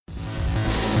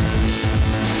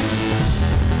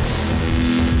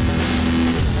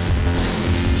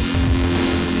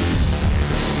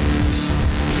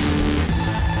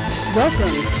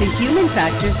Welcome to Human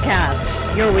Factors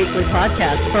Cast, your weekly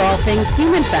podcast for all things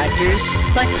human factors,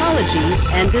 psychology,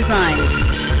 and design.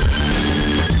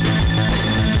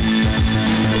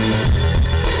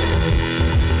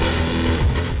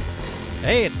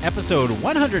 Hey, it's episode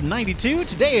 192.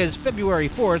 Today is February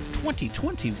 4th,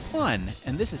 2021,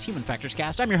 and this is Human Factors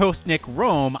Cast. I'm your host, Nick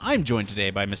Rome. I'm joined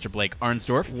today by Mr. Blake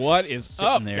Arnsdorf. What is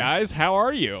up, guys? How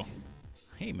are you?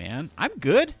 Hey, man. I'm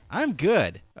good.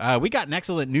 We got an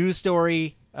excellent news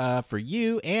story for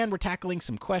you, and we're tackling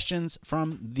some questions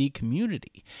from the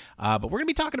community. But we're going to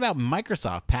be talking about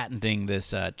Microsoft patenting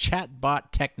this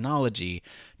chatbot technology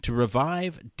to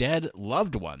revive dead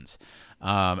loved ones.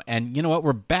 And you know what?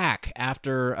 We're back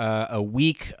after a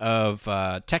week of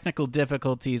technical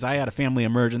difficulties. I had a family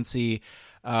emergency,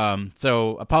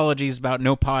 so apologies about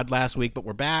no pod last week, but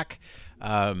we're back.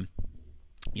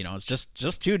 It's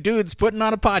just two dudes putting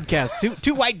on a podcast,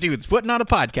 two white dudes putting on a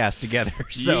podcast together.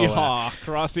 So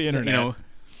across the internet.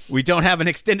 We don't have an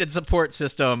extended support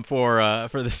system for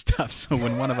this stuff. So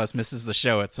when one of us misses the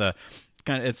show, it's a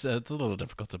little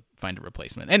difficult to find a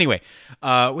replacement. Anyway,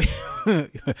 but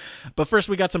first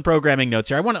we got some programming notes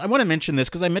here. I want to mention this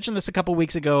because I mentioned this a couple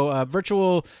weeks ago.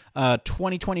 Virtual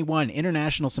 2021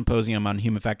 International Symposium on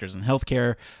Human Factors in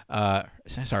Healthcare.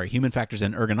 Human Factors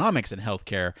and Ergonomics in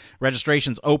Healthcare.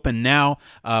 Registration's open now.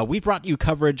 We brought you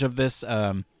coverage of this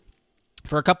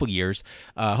for a couple years.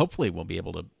 Hopefully we'll be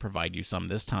able to provide you some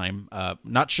this time.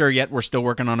 Not sure yet. We're still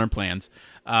working on our plans.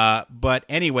 But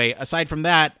anyway, aside from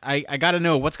that, I got to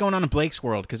know what's going on in Blake's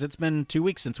world, because it's been 2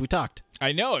 weeks since we talked.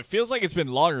 I know. It feels like it's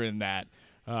been longer than that.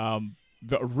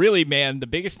 But really, man, the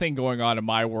biggest thing going on in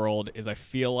my world is I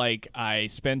feel like I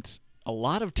spent a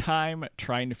lot of time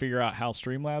trying to figure out how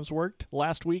Streamlabs worked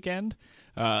last weekend.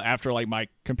 After my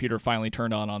computer finally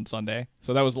turned on Sunday.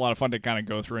 So that was a lot of fun to kind of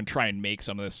go through and try and make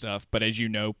some of this stuff. But as you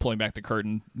know, pulling back the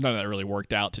curtain, none of that really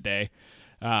worked out today.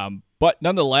 But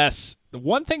nonetheless, the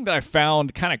one thing that I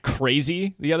found kind of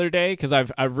crazy the other day, because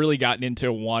I've really gotten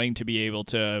into wanting to be able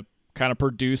to kind of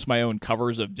produce my own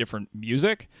covers of different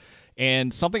music.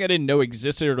 And something I didn't know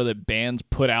existed or that bands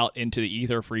put out into the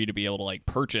ether for you to be able to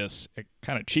purchase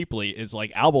kind of cheaply is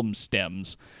album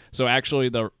stems. So actually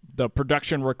the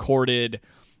production recorded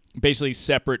basically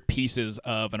separate pieces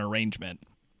of an arrangement.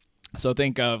 So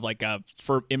think of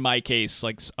in my case,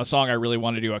 a song I really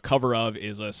want to do a cover of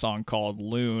is a song called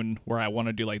Loon, where I want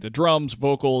to do the drums,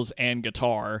 vocals, and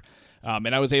guitar.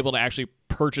 And I was able to actually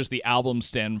purchase the album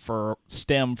stem from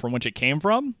which it came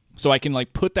from. So I can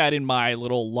put that in my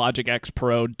little Logic X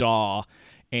Pro DAW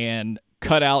and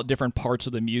cut out different parts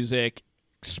of the music,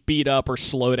 speed up or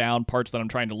slow down parts that I'm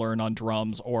trying to learn on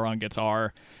drums or on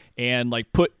guitar, and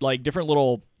put different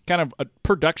little kind of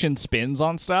production spins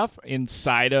on stuff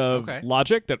inside of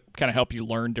Logic that kind of help you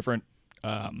learn different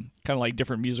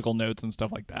different musical notes and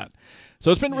stuff like that.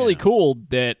 So it's been really cool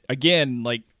that, again,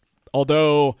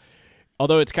 although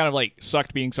it's kind of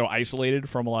sucked being so isolated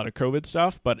from a lot of COVID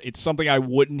stuff, but it's something I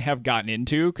wouldn't have gotten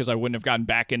into because I wouldn't have gotten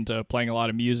back into playing a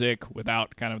lot of music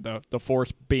without kind of the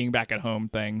forced being back at home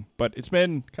thing. But it's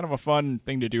been kind of a fun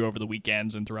thing to do over the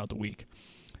weekends and throughout the week.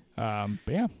 But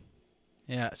yeah.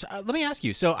 Yeah. So let me ask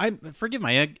you. So forgive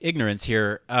my ignorance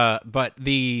here, but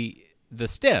the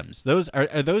stems,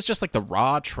 are those just the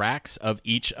raw tracks of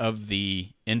each of the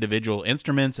individual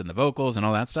instruments and the vocals and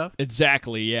all that stuff?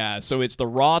 Exactly, yeah. So it's the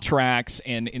raw tracks,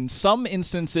 and in some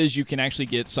instances you can actually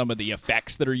get some of the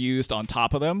effects that are used on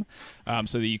top of them,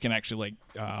 so that you can actually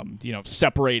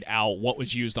separate out what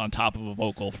was used on top of a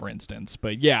vocal, for instance.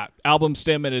 But yeah, album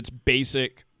stem in its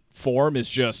basic form is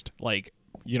just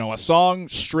a song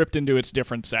stripped into its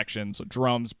different sections, so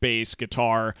drums, bass,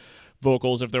 guitar,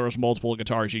 vocals. If there was multiple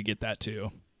guitars, you get that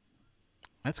too.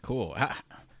 That's cool.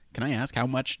 Can I ask how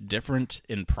much different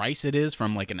in price it is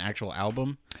from an actual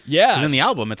album? Yeah. Because in the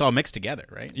album, it's all mixed together,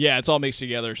 right? Yeah, it's all mixed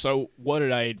together. So what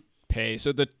did I pay?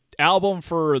 So the album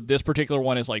for this particular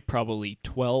one is probably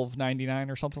 $12.99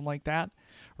 or something like that,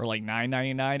 or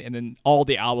 $9.99, and then all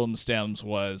the album stems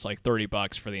was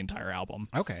 $30 for the entire album.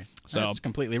 Okay, so that's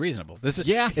completely reasonable. Is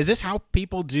this how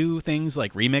people do things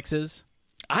like remixes?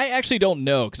 I actually don't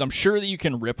know, because I'm sure that you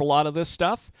can rip a lot of this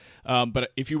stuff,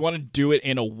 but if you want to do it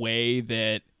in a way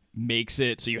that makes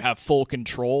it so you have full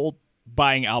control,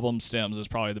 buying album stems is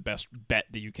probably the best bet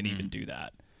that you can even do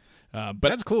that. But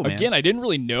that's cool, man. Again, I didn't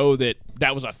really know that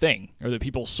was a thing, or that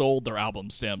people sold their album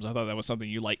stems. I thought that was something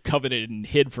you coveted and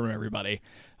hid from everybody.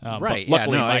 Right. But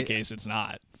luckily, in my case, it's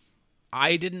not.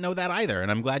 I didn't know that either,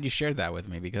 and I'm glad you shared that with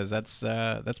me, because that's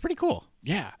pretty cool.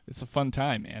 Yeah, it's a fun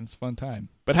time, man. It's a fun time.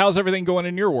 But how's everything going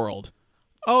in your world?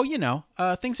 Oh,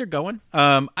 things are going.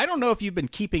 I don't know if you've been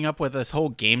keeping up with this whole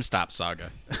GameStop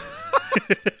saga.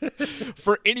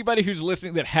 For anybody who's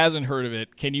listening that hasn't heard of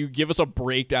it, can you give us a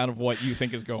breakdown of what you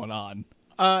think is going on?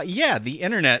 Yeah, the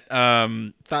internet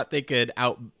thought they could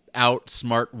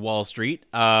outsmart Wall Street,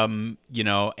 and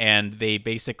they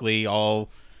basically all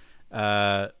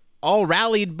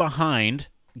rallied behind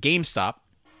GameStop,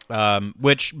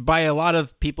 which by a lot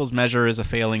of people's measure is a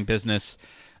failing business.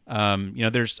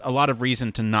 There's a lot of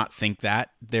reason to not think that.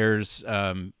 There's,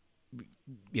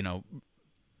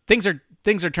 things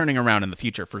are turning around in the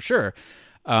future for sure.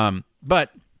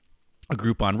 But a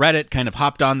group on Reddit kind of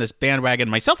hopped on this bandwagon,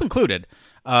 myself included.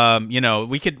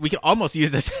 We could almost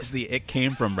use this as the "it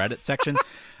came from Reddit" section.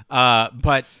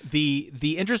 But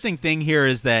the interesting thing here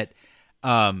is that,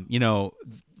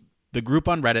 the group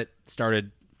on Reddit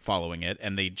started following it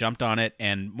and they jumped on it,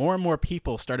 and more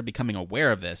people started becoming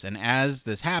aware of this. And as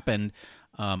this happened,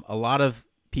 a lot of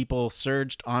people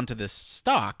surged onto this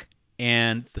stock,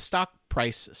 and the stock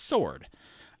price soared.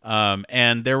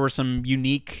 And there were some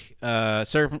unique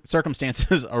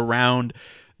circumstances around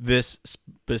this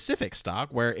specific stock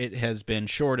where it has been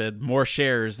shorted more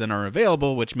shares than are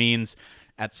available, which means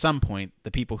at some point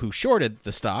the people who shorted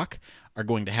the stock are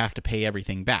going to have to pay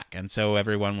everything back. And so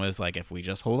everyone was like, if we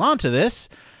just hold on to this,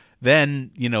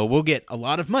 then, we'll get a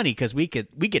lot of money because we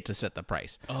get to set the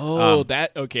price. Oh,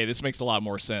 okay. This makes a lot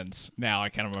more sense. Now I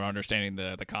kind of am understanding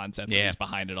the concept that's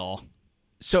behind it all.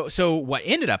 So what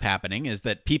ended up happening is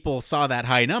that people saw that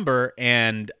high number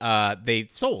and they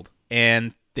sold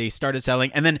and they started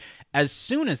selling. And then as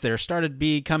soon as there started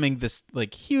becoming this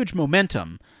like huge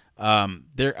momentum,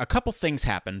 there a couple things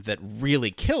happened that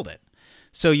really killed it.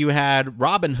 So you had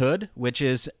Robinhood, which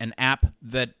is an app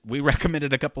that we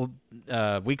recommended a couple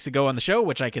weeks ago on the show,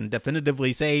 which I can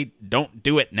definitively say don't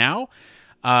do it now.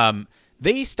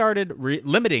 They started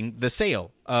limiting the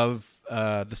sale of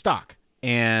the stock.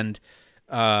 And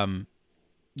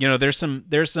there's some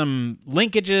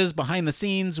linkages behind the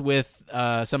scenes with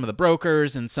some of the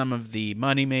brokers and some of the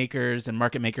money makers and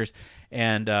market makers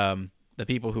and the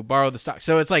people who borrow the stock.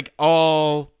 So it's like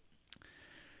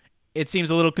it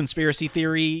seems a little conspiracy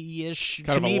theory-ish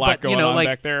to me, but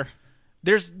back there.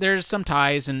 There's some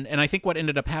ties, and I think what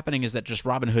ended up happening is that just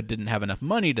Robinhood didn't have enough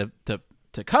money to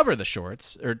cover the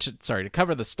shorts, or to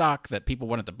cover the stock that people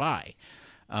wanted to buy.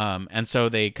 And so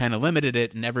they kind of limited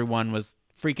it, and everyone was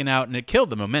freaking out, and it killed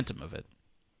the momentum of it.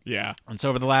 Yeah. And so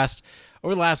over the last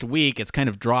week, it's kind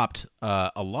of dropped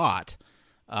a lot.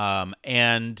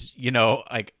 And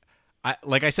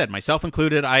like I said, myself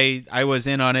included, I was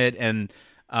in on it, and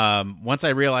once I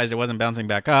realized it wasn't bouncing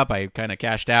back up, I kind of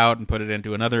cashed out and put it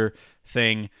into another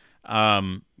thing.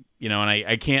 And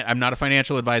I'm not a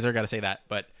financial advisor, got to say that,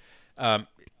 but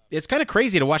it's kind of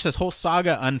crazy to watch this whole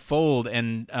saga unfold,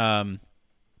 and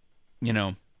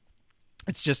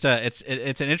it's just it's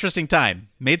an interesting time.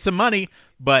 Made some money,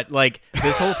 but like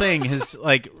this whole thing is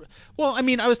like, well, I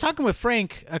mean, I was talking with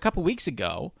Frank a couple weeks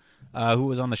ago, who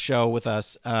was on the show with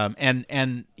us,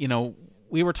 and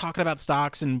we were talking about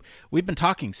stocks, and we've been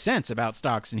talking since about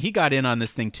stocks, and he got in on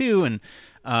this thing too, and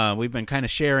we've been kind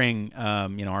of sharing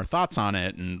our thoughts on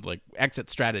it and like exit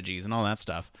strategies and all that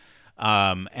stuff.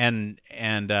 And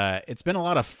it's been a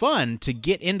lot of fun to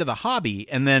get into the hobby,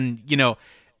 and then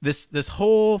this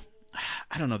whole,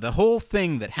 I don't know, the whole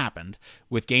thing that happened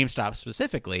with GameStop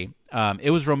specifically,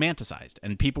 it was romanticized,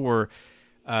 and people were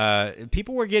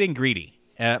getting greedy,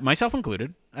 myself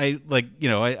included. I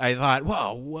thought,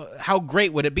 whoa, how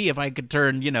great would it be if I could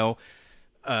turn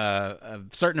a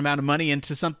certain amount of money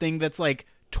into something that's like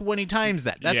 20 times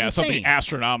that. That's insane. Something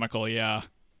astronomical. Yeah.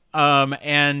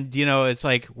 And it's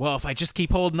like, well, if I just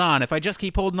keep holding on,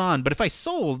 but if I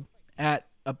sold at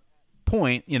a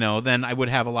point, then I would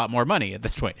have a lot more money at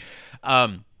this point.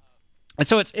 And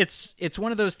so it's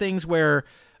one of those things where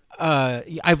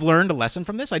I've learned a lesson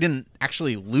from this. I didn't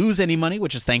actually lose any money,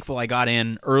 which is thankful. I got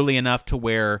in early enough to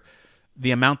where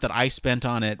the amount that I spent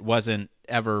on it wasn't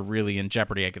ever really in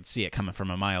jeopardy. I could see it coming from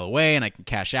a mile away, and I can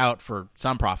cash out for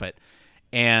some profit.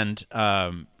 And,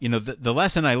 the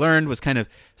lesson I learned was kind of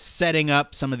setting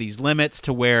up some of these limits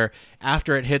to where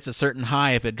after it hits a certain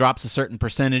high, if it drops a certain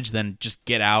percentage, then just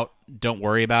get out. Don't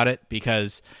worry about it,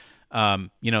 because,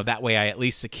 that way I at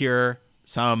least secure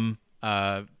some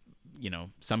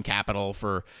capital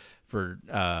for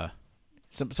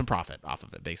some profit off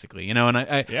of it, basically, and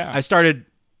I started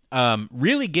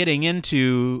really getting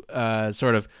into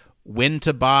sort of when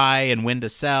to buy and when to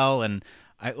sell, and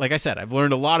like I said, I've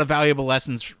learned a lot of valuable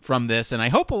lessons from this, and I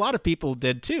hope a lot of people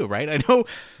did too, right? I know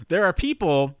there are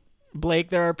people, Blake,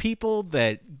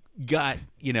 that got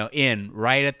in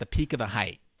right at the peak of the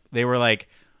hype. They were like,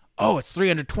 oh, it's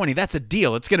 320, that's a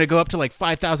deal, it's gonna go up to like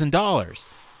 $5,000.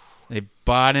 They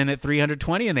bought in at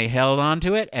 320 and they held on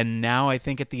to it. And now I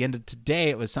think at the end of today,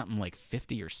 it was something like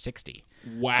 50 or 60.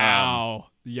 Wow.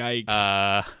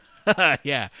 Yikes.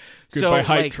 Yeah. Goodbye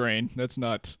hype train. That's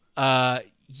nuts.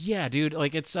 Yeah, dude.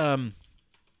 Like it's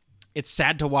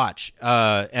sad to watch.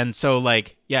 And so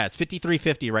like, yeah, it's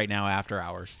 53.50 right now after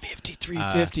hours.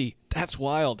 53.50. That's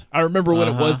wild. I remember when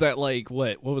it was that like,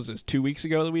 what was this, 2 weeks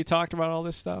ago that we talked about all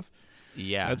this stuff?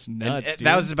 Yeah. That's nuts, dude.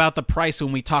 That was about the price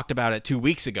when we talked about it 2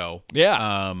 weeks ago.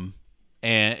 Yeah.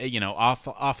 And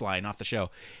offline, off the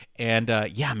show. And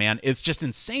yeah, man, it's just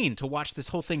insane to watch this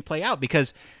whole thing play out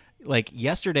because like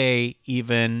yesterday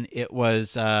even it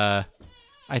was I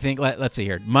think let's see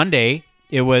here. Monday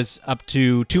it was up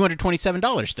to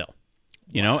 $227 still.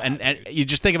 You know, and you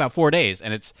just think about 4 days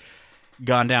and it's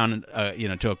gone down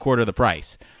to a quarter of the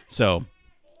price. So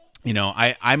you know,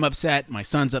 I'm upset. My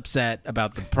son's upset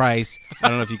about the price. I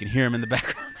don't know if you can hear him in the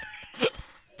background.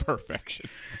 Perfection.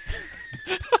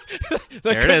 There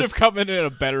That it could is. have come in at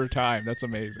a better time. That's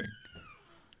amazing.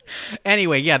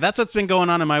 Anyway, yeah, that's what's been going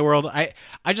on in my world.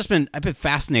 I've been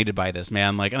fascinated by this,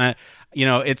 man. Like, and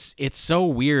it's so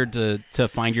weird to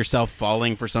find yourself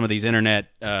falling for some of these internet.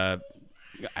 I'm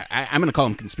going to call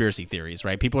them conspiracy theories,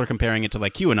 right? People are comparing it to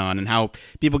like QAnon and how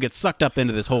people get sucked up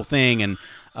into this whole thing. And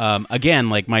again,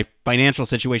 like my financial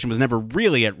situation was never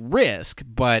really at risk,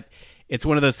 but it's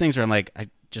one of those things where I'm like, I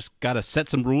just got to set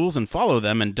some rules and follow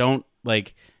them and don't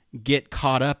like get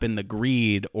caught up in the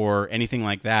greed or anything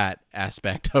like that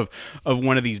aspect of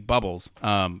one of these bubbles.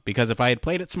 Because if I had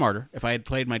played it smarter, if I had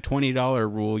played my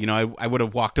 $20 rule, I would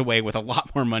have walked away with a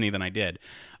lot more money than I did.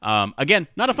 Again,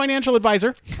 not a financial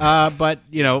advisor, but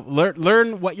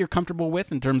learn what you're comfortable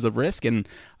with in terms of risk and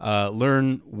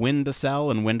learn when to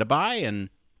sell and when to buy, and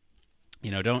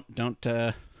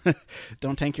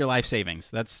don't tank your life savings.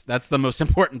 That's the most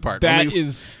important part.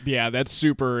 That's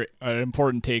super an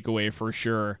important takeaway for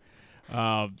sure.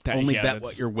 Bet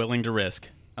what you're willing to risk.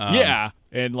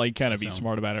 And like kind of be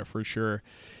smart about it for sure.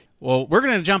 Well, we're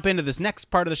going to jump into this next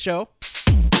part of the show.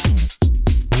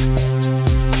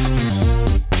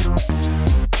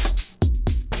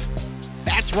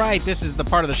 That's right. This is the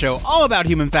part of the show all about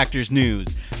human factors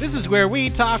news. This is where we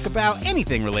talk about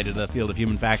anything related to the field of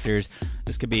human factors.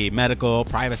 This could be medical,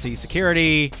 privacy,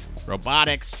 security,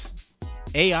 robotics,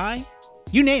 AI,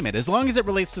 you name it. As long as it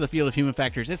relates to the field of human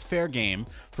factors, it's fair game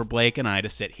for Blake and I to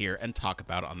sit here and talk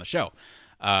about it on the show.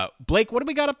 Blake, what do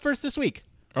we got up first this week?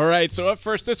 All right, so up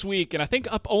first this week, and I think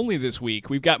up only this week,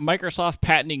 we've got Microsoft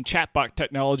patenting chatbot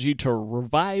technology to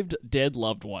revive dead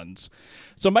loved ones.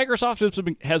 So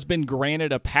Microsoft has been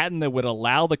granted a patent that would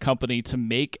allow the company to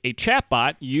make a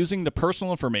chatbot using the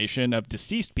personal information of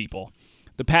deceased people.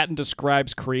 The patent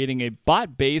describes creating a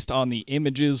bot based on the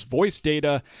images, voice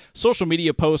data, social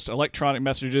media posts, electronic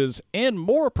messages, and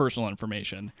more personal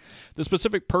information. The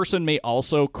specific person may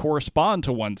also correspond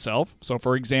to oneself. So,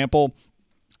 for example,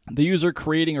 the user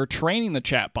creating or training the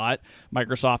chatbot,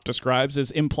 Microsoft describes as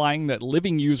implying that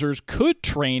living users could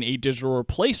train a digital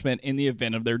replacement in the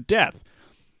event of their death.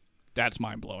 That's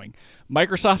mind-blowing.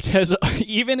 Microsoft has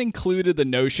even included the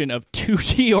notion of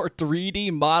 2D or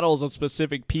 3D models of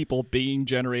specific people being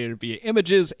generated via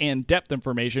images and depth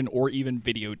information or even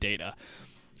video data.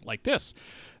 Like this.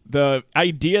 The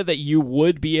idea that you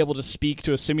would be able to speak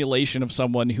to a simulation of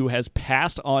someone who has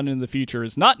passed on in the future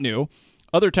is not new.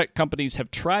 Other tech companies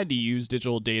have tried to use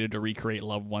digital data to recreate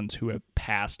loved ones who have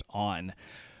passed on.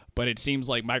 But it seems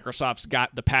like Microsoft's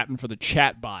got the patent for the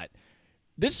chatbot.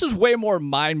 This is way more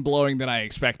mind-blowing than I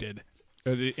expected.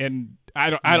 And I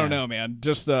don't know, man.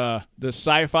 Just the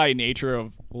sci-fi nature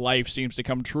of life seems to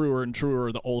come truer and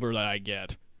truer the older that I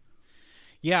get.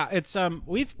 Yeah, it's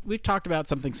we've talked about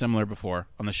something similar before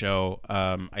on the show.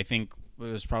 I think it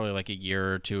was probably like a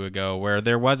year or two ago where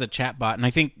there was a chatbot, and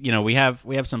I think we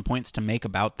have some points to make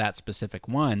about that specific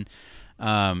one.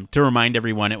 To remind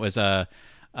everyone, it was a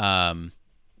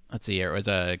it was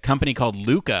a company called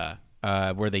Luca,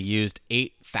 where they used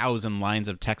 8,000 lines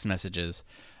of text messages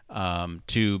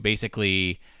to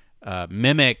basically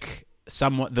mimic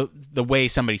somewhat the way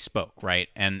somebody spoke, right?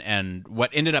 And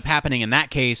what ended up happening in that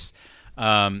case,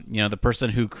 the person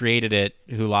who created it,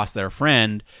 who lost their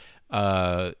friend,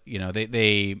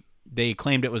 they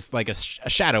claimed it was like a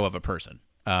shadow of a person.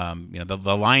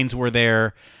 The lines were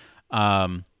there,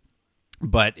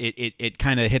 but it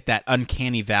kind of hit that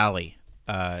uncanny valley.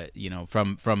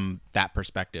 From that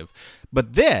perspective.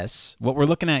 But what we're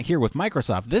looking at here with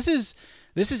Microsoft, this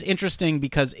is interesting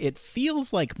because it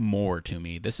feels like more to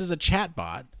me. This is a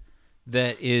chatbot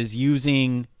that is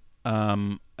using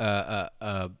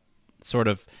a sort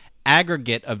of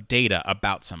aggregate of data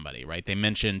about somebody, right? They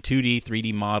mentioned 2D,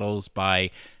 3D models by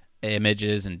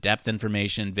images and depth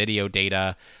information, video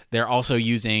data. They're also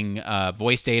using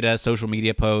voice data, social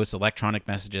media posts, electronic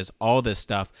messages, all this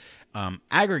stuff,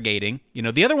 aggregating.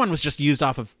 The other one was just used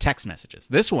off of text messages.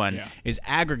 This one is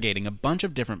aggregating a bunch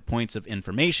of different points of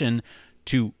information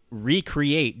to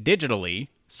recreate digitally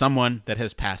someone that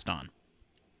has passed on.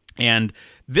 And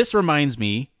this reminds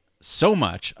me so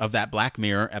much of that Black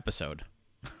Mirror episode.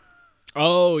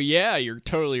 Oh, yeah, you're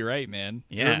totally right, man.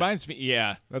 Yeah. It reminds me,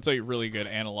 that's a really good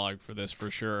analog for this,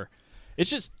 for sure. It's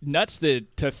just nuts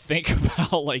to think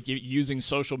about, like, using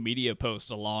social media posts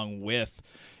along with,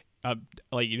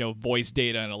 voice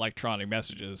data and electronic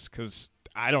messages, because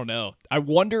I don't know. I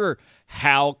wonder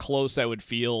how close that would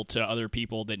feel to other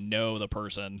people that know the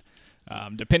person.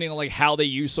 Depending on like how they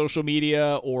use social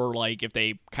media, or like if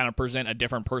they kind of present a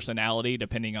different personality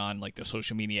depending on like the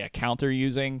social media account they're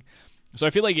using. So I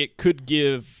feel like it could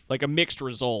give like a mixed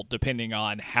result depending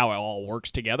on how it all works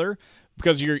together,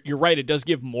 because you're right, it does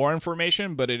give more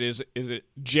information, but is it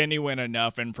genuine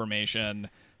enough information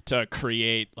to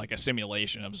create like a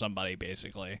simulation of somebody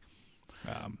basically.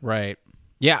 Right.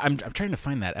 Yeah, I'm trying to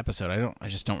find that episode. I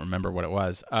just don't remember what it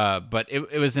was. But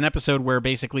it was an episode where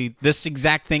basically this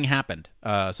exact thing happened.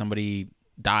 Somebody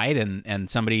died, and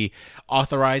somebody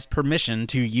authorized permission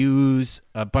to use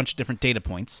a bunch of different data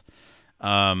points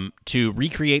to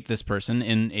recreate this person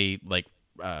in a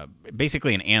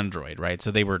basically an android, right? So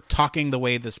they were talking the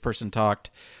way this person talked.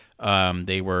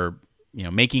 They were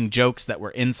making jokes that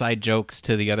were inside jokes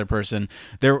to the other person.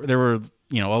 There were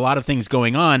a lot of things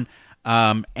going on.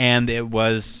 And it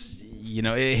was,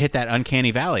 it hit that uncanny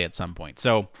valley at some point.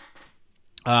 So,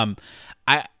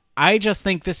 I just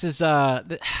think this is,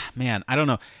 man, I don't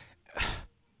know.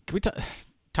 Can we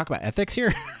talk about ethics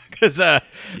here? Because,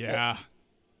 yeah,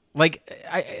 like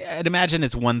I'd imagine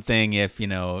it's one thing if,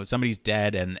 somebody's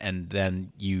dead and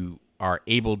then you are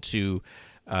able to,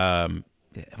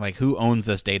 like, who owns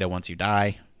this data once you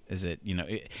die? Is it,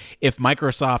 if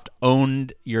Microsoft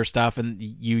owned your stuff and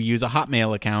you use a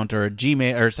Hotmail account or a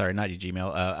Gmail, or sorry, not a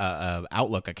Gmail,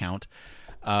 Outlook account,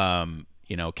 can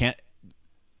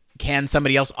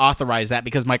somebody else authorize that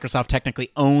because Microsoft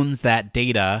technically owns that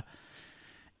data?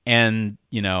 And,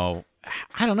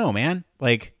 I don't know, man,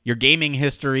 like your gaming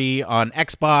history on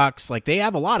Xbox, like they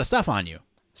have a lot of stuff on you.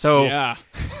 So, yeah.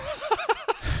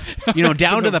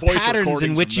 Down to the patterns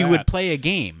in which you would play a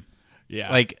game. Yeah.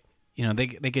 Like,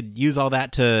 they could use all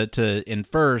that to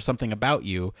infer something about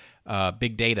you.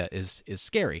 Big data is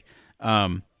scary.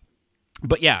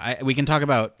 But yeah, we can talk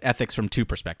about ethics from two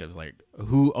perspectives, like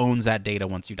who owns that data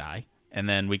once you die. And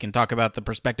then we can talk about the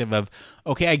perspective of,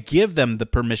 okay, I give them the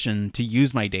permission to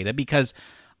use my data because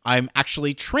I'm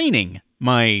actually training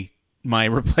my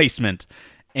replacement.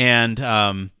 And,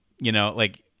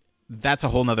 like that's a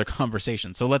whole nother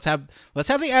conversation. So let's have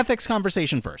the ethics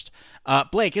conversation first.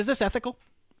 Blake, is this ethical?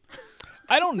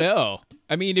 I don't know.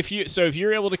 I mean, if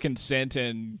you're able to consent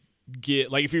and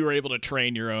get, like, if you were able to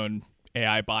train your own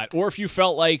AI bot, or if you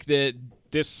felt like that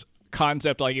this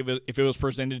concept, like if it was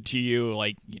presented to you,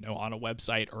 like, on a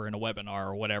website or in a webinar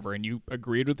or whatever, and you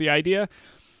agreed with the idea,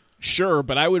 sure.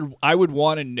 But I would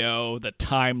want to know the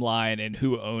timeline and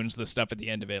who owns the stuff at the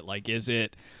end of it. Like,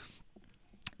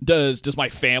 does my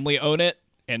family own it?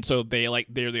 And so they're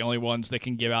the only ones that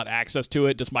can give out access to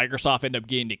it. Does Microsoft end up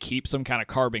getting to keep some kind of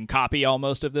carbon copy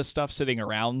almost of this stuff sitting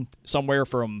around somewhere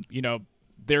from,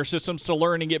 their systems to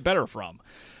learn and get better from?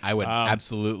 I would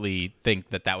absolutely think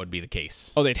that would be the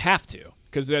case. Oh, they'd have to,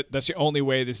 because that's the only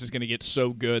way this is going to get so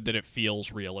good that it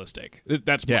feels realistic.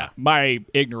 That's my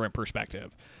ignorant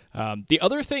perspective. The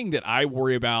other thing that I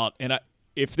worry about, and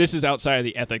if this is outside of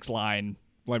the ethics line,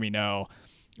 let me know.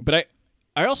 But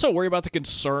I also worry about the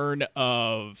concern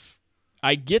of,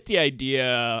 I get the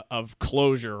idea of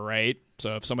closure, right?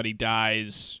 So if somebody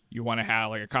dies, you want to have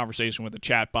like a conversation with a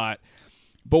chatbot.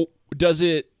 But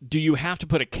do you have to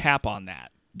put a cap on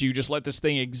that? Do you just let this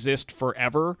thing exist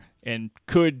forever and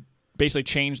could basically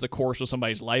change the course of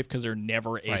somebody's life because they're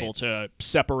never able to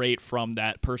separate from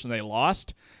that person they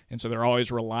lost? And so they're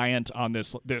always reliant on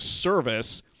this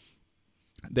service.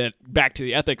 That, back to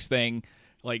the ethics thing,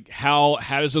 like how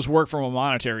does this work from a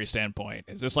monetary standpoint?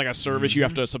 Is this like a service you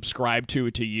have to subscribe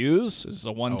to use? Is this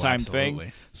a one-time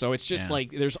thing? So it's just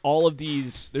like there's all of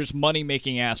these, there's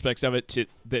money-making aspects of it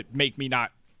that make me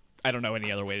not, I don't know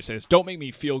any other way to say this, don't make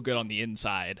me feel good on the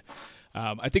inside.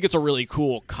 I think it's a really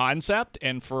cool concept,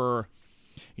 and for,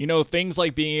 things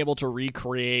like being able to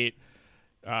recreate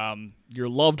your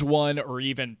loved one or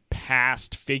even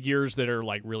past figures that are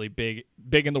like really big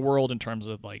in the world in terms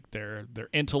of like their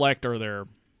intellect or their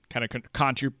kind of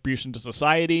contribution to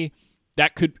society,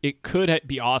 it could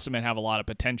be awesome and have a lot of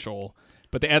potential.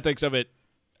 But the ethics of it,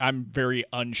 I'm very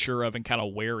unsure of and kind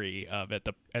of wary of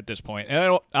at this point.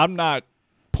 And I'm not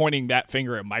pointing that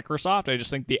finger at Microsoft. I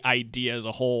just think the idea as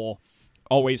a whole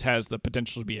always has the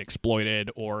potential to be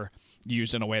exploited or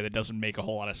used in a way that doesn't make a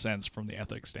whole lot of sense from the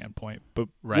ethics standpoint. But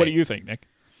what do you think, Nick?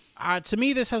 To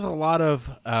me, this has a lot of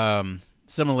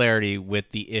similarity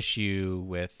with the issue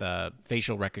with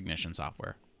facial recognition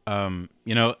software.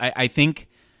 I think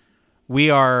we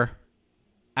are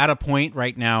at a point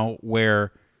right now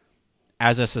where,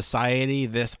 as a society,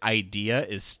 this idea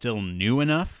is still new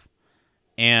enough,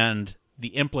 and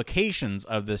the implications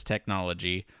of this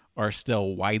technology are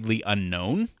still widely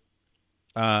unknown.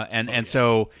 And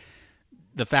so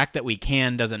the fact that we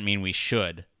can doesn't mean we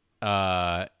should.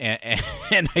 And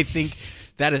I think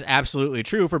that is absolutely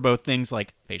true for both things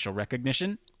like facial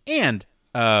recognition and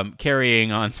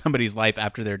carrying on somebody's life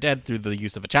after they're dead through the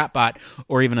use of a chatbot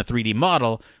or even a 3D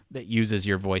model that uses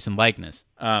your voice and likeness.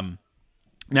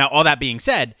 Now, all that being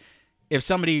said, if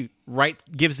somebody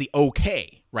gives the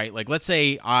okay, right? Like, let's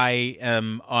say I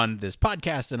am on this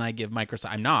podcast and I give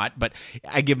Microsoft, I'm not, but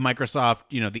I give Microsoft,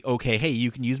 the okay, hey,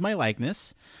 you can use my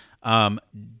likeness.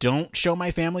 Don't show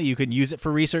my family. You can use it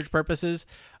for research purposes.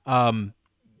 And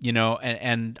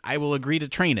I will agree to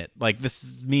train it. Like, this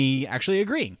is me actually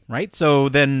agreeing, right? So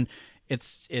then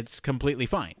it's completely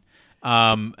fine.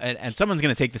 And someone's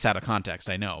going to take this out of context,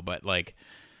 I know, but like...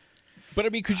 But I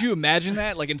mean, could you imagine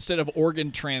that? Like, instead of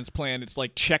organ transplant, it's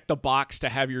like check the box to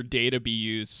have your data be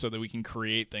used so that we can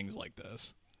create things like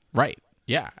this. Right.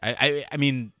 Yeah. I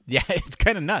mean, yeah, it's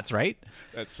kind of nuts, right?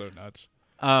 That's so nuts.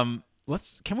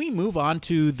 Can we move on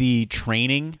to the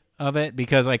training of it?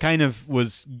 Because I kind of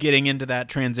was getting into that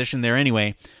transition there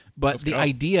anyway. But the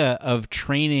idea of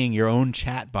training your own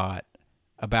chatbot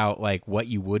about like what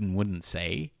you would and wouldn't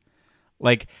say,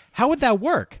 like, how would that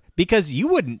work? Because you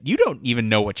don't even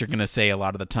know what you're going to say a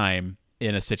lot of the time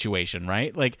in a situation,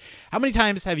 right? Like, how many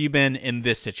times have you been in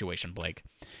this situation, Blake?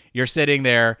 You're sitting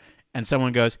there and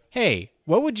someone goes, hey,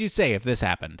 what would you say if this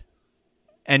happened?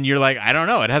 And you're like, I don't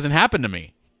know. It hasn't happened to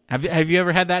me. Have you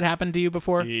ever had that happen to you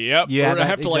before? Yep. Or I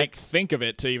have to like think of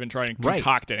it to even try and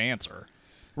concoct an answer.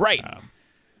 Right.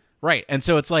 Right. And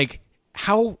so it's like,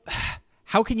 how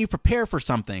can you prepare for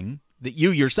something that you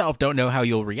yourself don't know how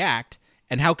you'll react?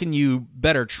 And how can you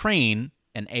better train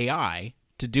an AI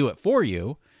to do it for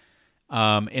you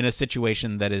in a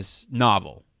situation that is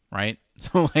novel, right?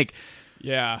 So, like,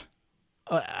 yeah,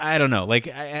 I don't know. Like,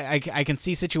 I can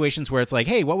see situations where it's like,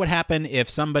 hey, what would happen if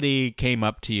somebody came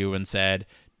up to you and said,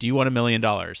 "Do you want $1 million?"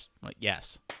 Like,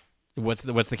 yes. What's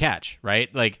the catch,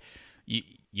 right? Like,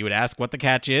 you would ask what the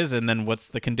catch is, and then what's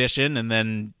the condition, and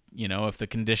then if the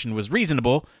condition was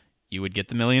reasonable, you would get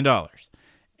the $1 million.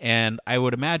 And I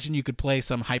would imagine you could play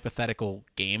some hypothetical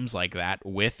games like that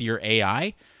with your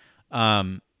AI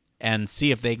and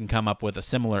see if they can come up with a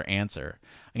similar answer.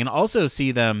 I can also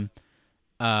see them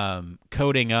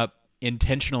coding up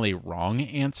intentionally wrong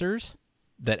answers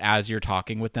that as you're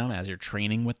talking with them, as you're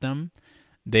training with them,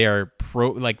 they are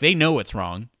they know it's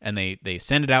wrong and they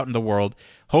send it out in the world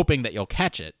hoping that you'll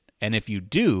catch it. And if you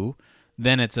do,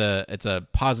 then it's a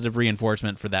positive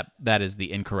reinforcement for that is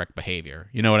the incorrect behavior.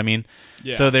 You know what I mean?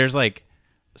 Yeah. So there's like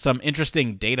some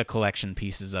interesting data collection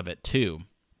pieces of it too.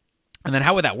 And then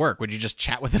how would that work? Would you just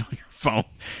chat with it on your phone?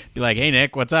 Be like, hey,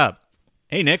 Nick, what's up?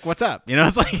 Hey, Nick, what's up?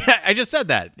 It's like, I just said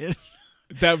that.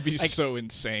 That would be so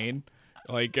insane.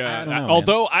 Like, I don't know,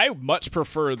 although I much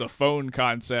prefer the phone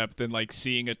concept than like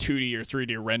seeing a 2D or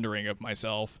 3D rendering of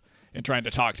myself and trying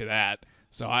to talk to that.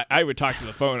 So I would talk to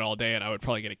the phone all day, and I would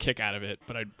probably get a kick out of it,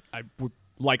 but I would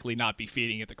likely not be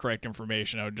feeding it the correct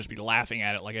information. I would just be laughing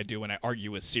at it like I do when I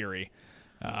argue with Siri.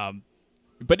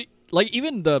 But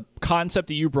even the concept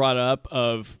that you brought up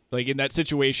of, like, in that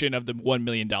situation of the $1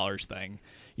 million thing,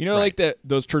 right. Like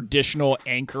those traditional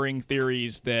anchoring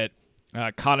theories that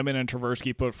Kahneman and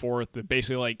Tversky put forth, that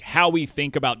basically like how we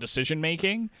think about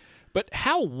decision-making. But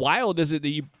how wild is it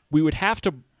that we would have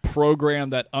to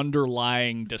program that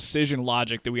underlying decision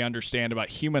logic that we understand about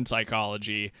human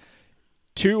psychology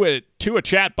to a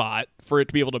chatbot for it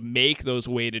to be able to make those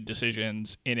weighted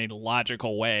decisions in a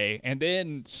logical way, and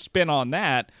then spin on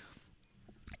that.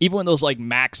 Even when those like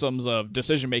maxims of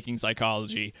decision-making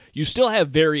psychology, you still have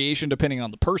variation depending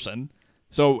on the person.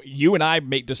 So you and I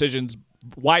make decisions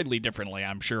widely differently,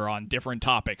 I'm sure, on different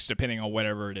topics depending on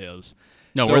whatever it is.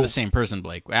 No, we're the same person,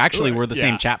 Blake. Actually, we're the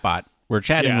same chatbot. We're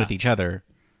chatting with each other.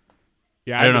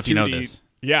 Yeah, I don't know if you know this.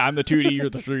 Yeah, I'm the 2D, you're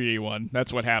the 3D one.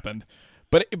 That's what happened.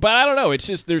 But I don't know. It's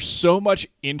just there's so much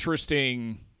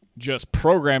interesting just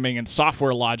programming and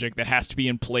software logic that has to be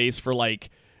in place for like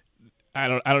I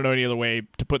don't know any other way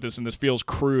to put this, and this feels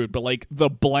crude, but like the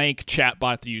blank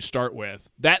chatbot that you start with,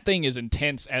 that thing is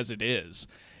intense as it is.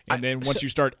 And then once you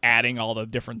start adding all the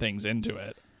different things into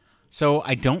it. So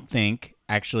I don't think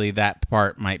actually that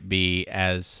part might be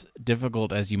as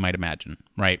difficult as you might imagine,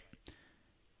 right?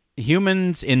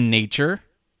 Humans in nature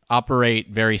operate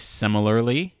very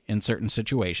similarly in certain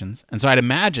situations. And so I'd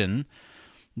imagine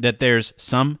that there's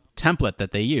some template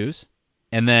that they use,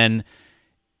 and then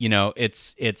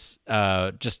it's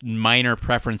just minor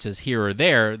preferences here or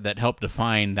there that help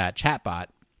define that chatbot.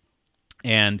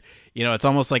 And, it's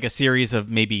almost like a series of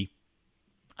maybe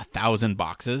 1,000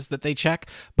 boxes that they check,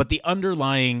 but the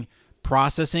underlying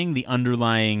processing, the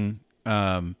underlying,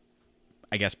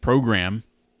 program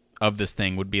of this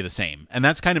thing would be the same. And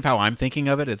that's kind of how I'm thinking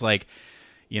of it. It's like,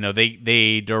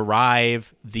 they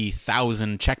derive the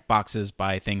 1,000 checkboxes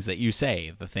by things that you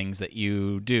say, the things that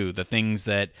you do, the things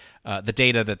that the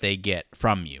data that they get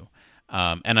from you.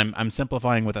 And I'm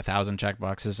simplifying with 1,000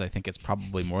 checkboxes. I think it's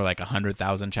probably more like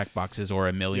 100,000 checkboxes or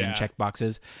 1 million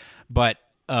checkboxes. But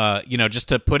just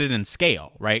to put it in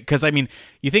scale, right? Because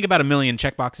you think about 1 million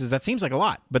checkboxes, that seems like a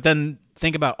lot. But then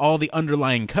think about all the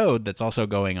underlying code that's also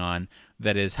going on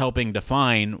that is helping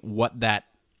define what that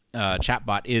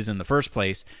chatbot is in the first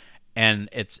place, and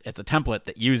it's a template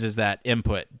that uses that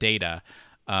input data,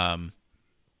 and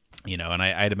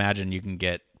I'd imagine you can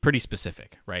get pretty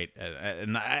specific, right?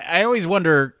 And I always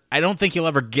wonder, I don't think you'll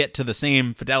ever get to the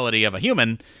same fidelity of a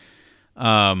human.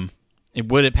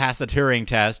 Would it pass the Turing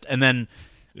test? And then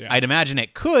I'd imagine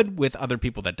it could with other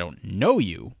people that don't know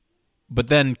you, but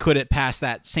then could it pass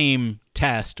that same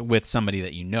test with somebody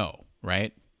that you know,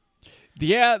 right?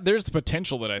 Yeah, there's the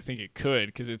potential that I think it could,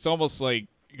 because it's almost like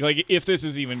if this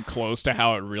is even close to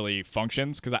how it really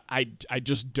functions, because I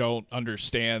just don't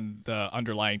understand the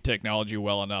underlying technology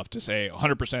well enough to say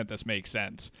 100% this makes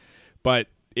sense. But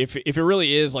if it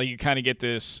really is, like, you kind of get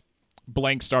this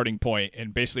blank starting point,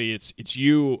 and basically it's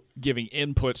you giving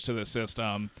inputs to the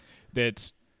system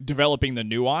that's developing the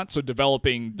nuance, so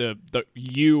developing the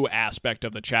you aspect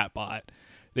of the chatbot,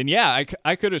 then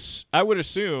I would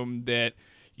assume that,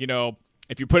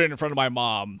 if you put it in front of my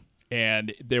mom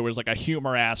and there was like a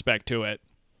humor aspect to it,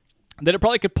 that it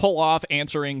probably could pull off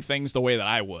answering things the way that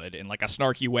I would, in like a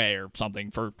snarky way or something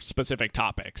for specific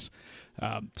topics.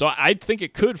 So I think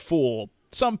it could fool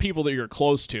some people that you're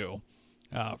close to,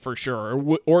 for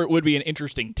sure, or it would be an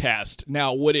interesting test.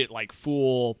 Now, would it like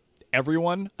fool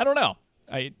everyone? I don't know.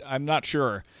 I'm not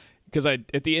sure, because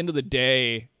at the end of the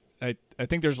day, I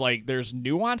think there's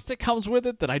nuance that comes with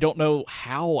it that I don't know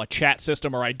how a chat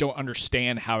system, or I don't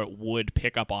understand how it would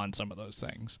pick up on some of those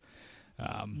things.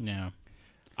 I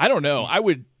don't know.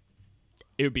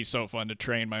 It would be so fun to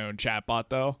train my own chatbot,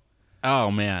 though. Oh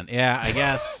man, yeah. I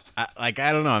guess I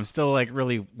don't know. I'm still like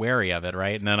really wary of it,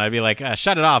 right? And then I'd be like,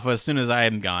 shut it off as soon as I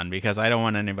am gone, because I don't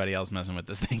want anybody else messing with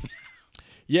this thing.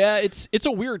 Yeah, it's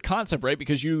a weird concept, right?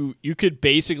 Because you could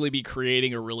basically be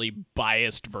creating a really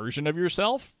biased version of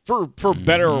yourself, for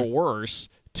better or worse,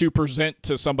 to present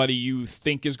to somebody you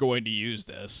think is going to use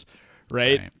this,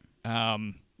 right?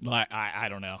 I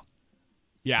don't know.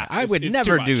 Yeah, I would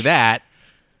never do that.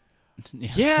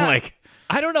 Yeah, like,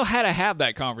 I don't know how to have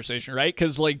that conversation, right?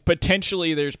 Because like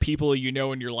potentially there's people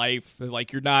in your life that,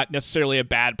 like, you're not necessarily a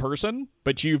bad person,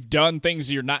 but you've done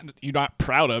things you're not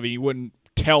proud of, and you wouldn't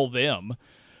tell them.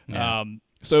 Yeah.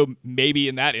 So maybe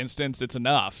in that instance it's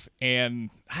enough, and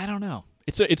I don't know.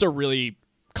 It's a really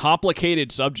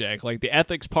complicated subject, like the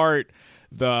ethics part,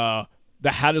 the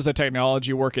how does the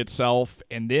technology work itself,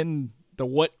 and then the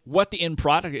what the end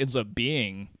product ends up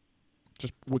being,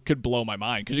 just could blow my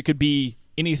mind, because it could be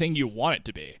anything you want it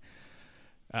to be,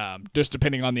 just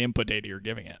depending on the input data you're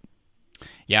giving it.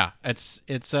 Yeah, it's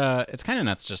kind of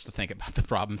nuts just to think about the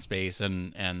problem space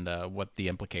and what the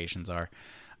implications are.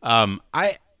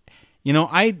 I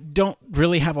don't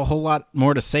really have a whole lot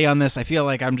more to say on this. I feel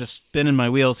like I'm just spinning my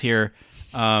wheels here.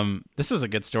 This was a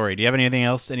good story. Do you have anything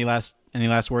else? Any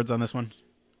last words on this one?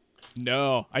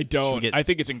 No, I don't. I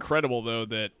think it's incredible though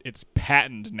that it's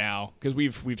patented now, because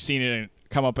we've seen it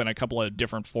come up in a couple of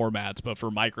different formats. But for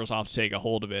Microsoft to take a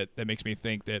hold of it, that makes me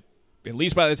think that at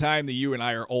least by the time that you and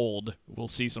I are old, we'll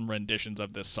see some renditions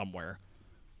of this somewhere.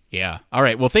 Yeah. All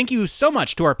right. Well, thank you so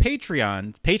much to our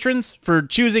Patreon patrons for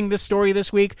choosing this story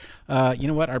this week. You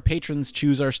know what? Our patrons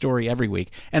choose our story every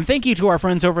week. And thank you to our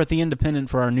friends over at The Independent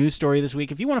for our news story this week.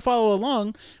 If you want to follow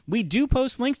along, we do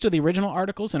post links to the original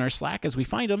articles in our Slack as we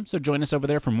find them, so join us over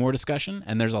there for more discussion.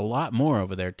 And there's a lot more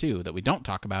over there, too, that we don't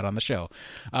talk about on the show.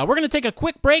 We're going to take a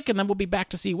quick break, and then we'll be back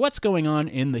to see what's going on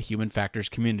in the Human Factors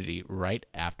community right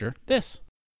after this.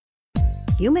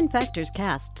 Human Factors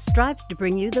Cast strives to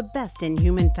bring you the best in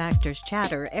human factors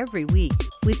chatter every week.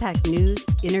 We pack news,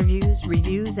 interviews,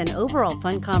 reviews, and overall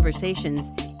fun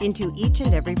conversations into each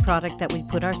and every product that we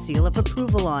put our seal of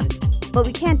approval on. But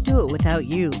we can't do it without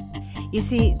you. You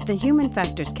see, the Human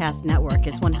Factors Cast network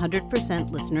is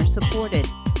 100% listener supported.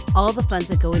 All the funds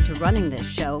that go into running this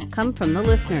show come from the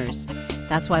listeners.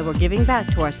 That's why we're giving back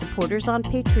to our supporters on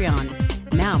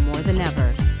Patreon, now more than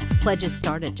ever. Pledges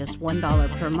start at just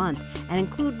 $1 per month and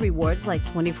include rewards like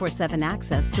 24/7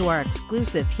 access to our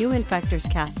exclusive Human Factors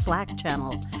Cast Slack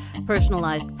channel,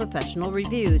 personalized professional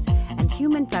reviews, and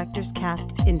Human Factors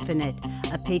Cast Infinite,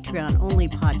 a Patreon-only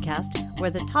podcast where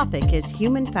the topic is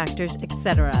human factors,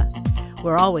 etc.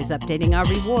 We're always updating our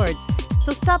rewards,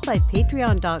 so stop by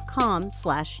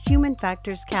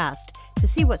patreon.com/humanfactorscast to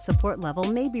see what support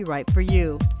level may be right for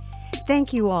you.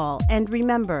 Thank you all, and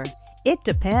remember, it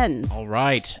depends. All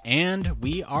right, and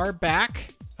we are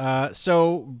back.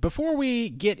 So before we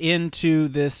get into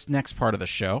this next part of the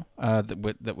show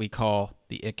that we call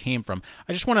the It Came From,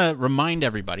 I just want to remind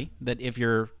everybody that if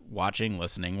you're watching,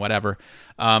 listening, whatever,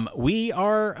 we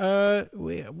got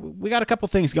a couple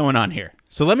things going on here.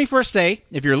 So let me first say,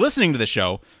 if you're listening to the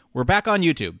show, we're back on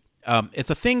YouTube.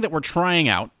 It's a thing that we're trying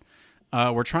out.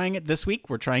 We're trying it this week.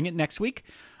 We're trying it next week.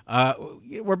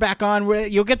 We're back on.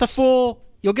 You'll get the full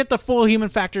Human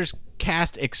Factors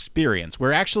Cast experience.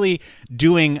 We're actually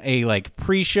doing a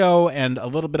pre-show and a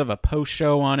little bit of a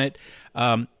post-show on it.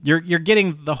 You're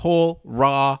getting the whole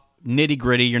raw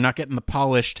nitty-gritty. You're not getting the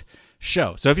polished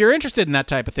show. So if you're interested in that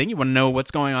type of thing, you want to know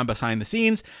what's going on behind the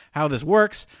scenes, how this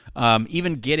works,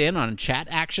 even get in on chat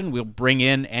action. We'll bring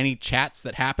in any chats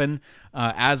that happen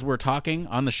as we're talking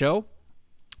on the show.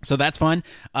 So that's fun.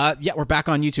 Yeah, we're back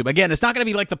on YouTube. Again, it's not going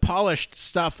to be like the polished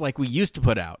stuff like we used to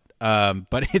put out.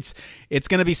 But it's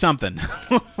going to be something.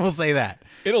 We'll say that.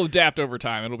 It'll adapt over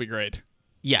time. It'll be great.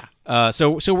 Yeah.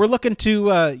 So we're looking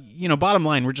to, bottom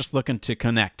line, we're just looking to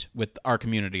connect with our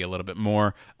community a little bit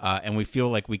more. And we feel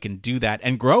like we can do that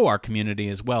and grow our community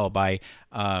as well by,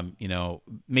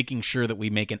 making sure that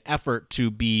we make an effort to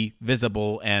be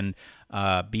visible and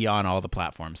be on all the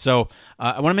platforms. So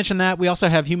I want to mention that. We also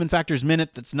have Human Factors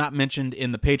Minute that's not mentioned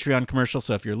in the Patreon commercial.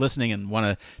 So if you're listening and want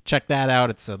to check that out,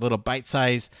 it's a little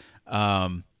bite-sized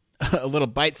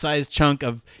chunk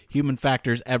of human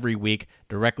factors every week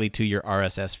directly to your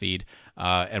RSS feed,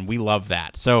 and we love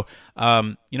that. So,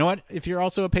 you know what? If you're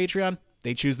also a Patreon,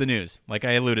 they choose the news, like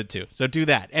I alluded to. So do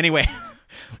that. Anyway,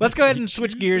 let's go ahead and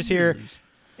switch gears here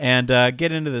and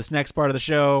get into this next part of the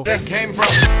show. It came from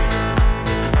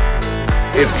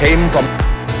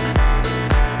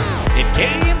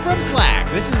Slack.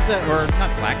 This is, or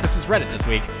not Slack, this is Reddit this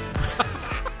week.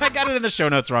 I got it in the show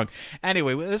notes wrong.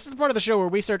 Anyway, this is the part of the show where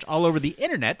we search all over the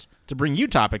internet to bring you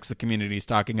topics the community is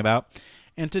talking about.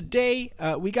 And today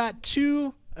we got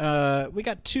two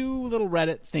little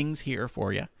Reddit things here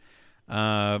for you.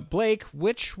 Blake,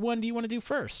 which one do you want to do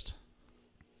first?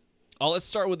 Let's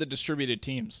start with the distributed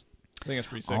teams. I think that's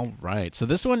pretty sick. All right. So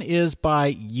this one is by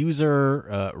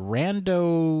user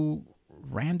Rando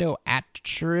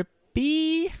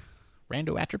Atropy.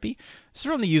 This is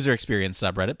from the user experience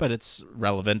subreddit, but it's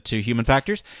relevant to human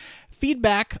factors.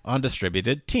 Feedback on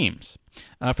distributed teams.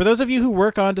 For those of you who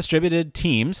work on distributed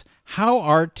teams, how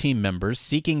are team members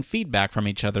seeking feedback from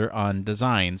each other on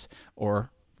designs,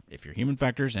 or if you're human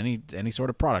factors, any sort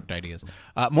of product ideas?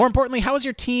 More importantly, how is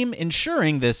your team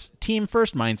ensuring this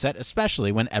team-first mindset,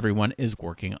 especially when everyone is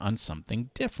working on something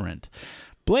different?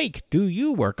 Blake, do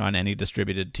you work on any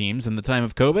distributed teams in the time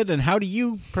of COVID, and how do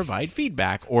you provide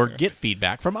feedback or get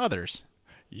feedback from others?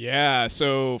 Yeah,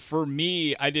 so for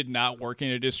me, I did not work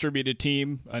in a distributed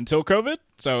team until COVID,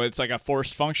 so it's like a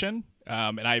forced function.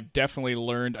 And I've definitely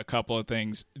learned a couple of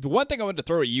things. The one thing I wanted to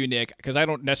throw at you, Nick, because I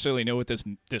don't necessarily know what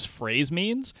this phrase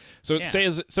means. So it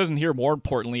says in here, more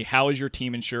importantly, how is your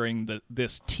team ensuring that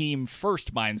this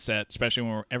team-first mindset, especially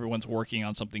when everyone's working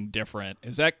on something different?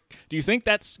 Do you think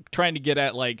that's trying to get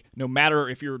at, no matter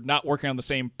if you're not working on the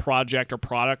same project or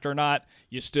product or not,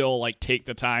 you still, take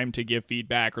the time to give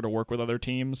feedback or to work with other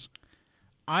teams?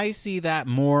 I see that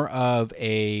more of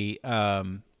a...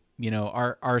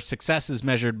 our success is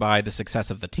measured by the success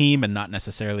of the team and not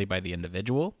necessarily by the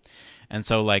individual. And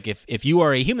so, if you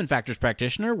are a human factors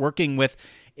practitioner working with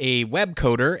a web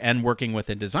coder and working with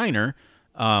a designer,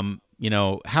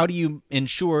 how do you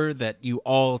ensure that you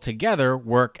all together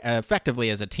work effectively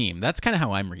as a team? That's kind of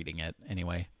how I'm reading it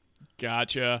anyway.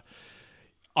 Gotcha.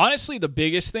 Honestly, the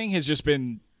biggest thing has just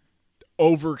been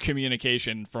over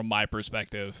communication from my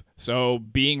perspective. So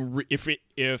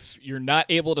if you're not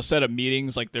able to set up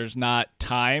meetings, there's not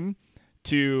time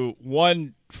to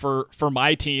one for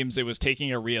my teams, it was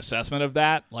taking a reassessment of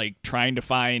that, like trying to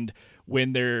find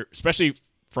when they're, especially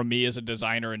from me as a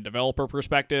designer and developer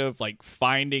perspective, like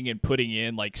finding and putting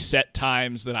in like set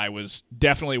times that I was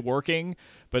definitely working,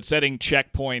 but setting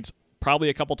checkpoints probably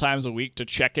a couple times a week to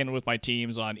check in with my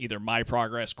teams on either my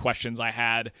progress, questions I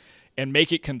had, and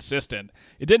make it consistent.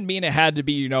 It didn't mean it had to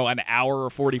be, an hour or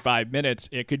 45 minutes.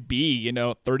 It could be,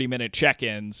 30-minute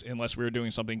check-ins unless we were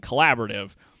doing something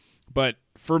collaborative. But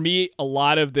for me, a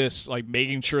lot of this, like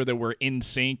making sure that we're in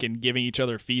sync and giving each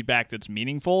other feedback that's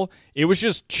meaningful, it was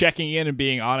just checking in and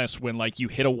being honest when like you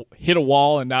hit a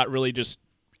wall and not really just,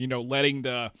 letting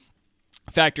the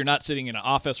fact you're not sitting in an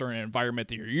office or an environment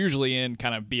that you're usually in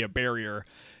kind of be a barrier.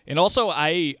 And also,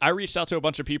 I reached out to a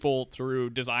bunch of people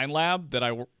through Design Lab that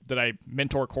I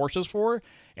mentor courses for,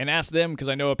 and asked them, because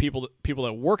I know people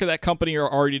that work at that company are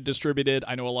already distributed.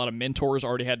 I know a lot of mentors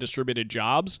already had distributed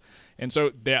jobs, and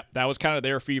so that was kind of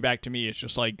their feedback to me. It's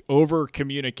just like over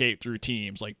communicate through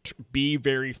teams, like be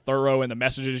very thorough in the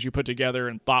messages you put together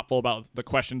and thoughtful about the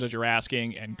questions that you're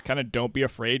asking, and kind of don't be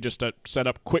afraid just to set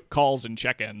up quick calls and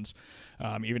check-ins,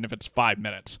 even if it's 5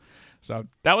 minutes. So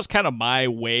that was kind of my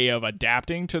way of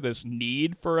adapting to this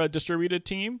need for a distributed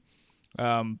team.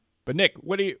 But Nick,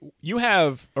 you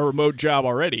have a remote job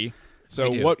already. So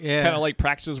what kind of like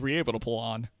practices were you able to pull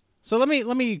on? So let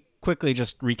me quickly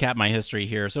just recap my history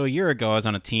here. So a year ago, I was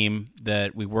on a team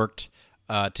that we worked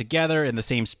together in the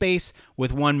same space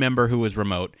with one member who was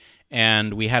remote.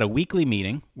 And we had a weekly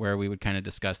meeting where we would kind of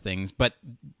discuss things, but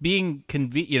being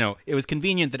it was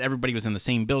convenient that everybody was in the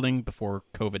same building before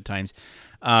COVID times,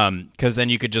 because then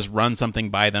you could just run something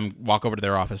by them, walk over to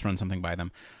their office, run something by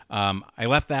them. I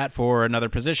left that for another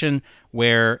position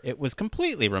where it was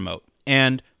completely remote.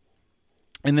 And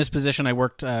in this position, I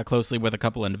worked closely with a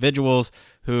couple individuals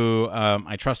who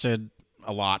I trusted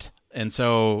a lot. And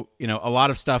so, a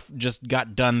lot of stuff just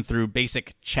got done through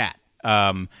basic chat.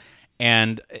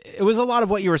 And it was a lot of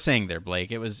what you were saying there,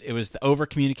 Blake. It was the over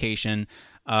communication.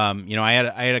 I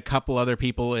had a couple other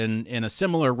people in a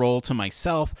similar role to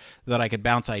myself that I could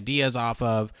bounce ideas off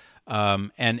of.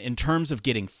 And in terms of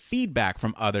getting feedback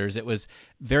from others, it was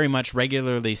very much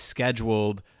regularly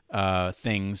scheduled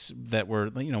things that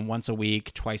were once a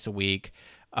week, twice a week.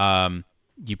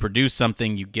 You produce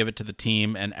something, you give it to the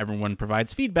team, and everyone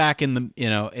provides feedback in the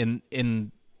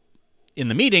in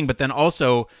the meeting, but then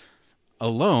also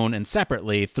alone and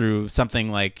separately through something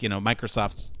like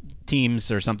Microsoft's Teams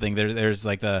or something. There's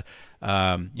like the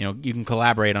you can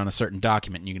collaborate on a certain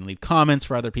document and you can leave comments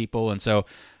for other people, and so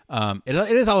it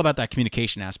is all about that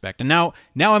communication aspect. And now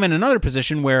I'm in another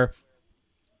position where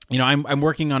I'm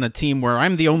working on a team where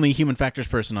I'm the only human factors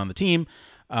person on the team.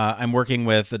 I'm working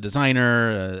with a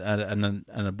designer and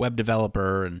a web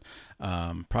developer and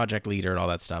project leader and all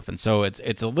that stuff. And so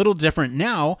it's a little different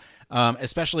now,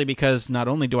 especially because not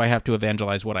only do I have to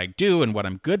evangelize what I do and what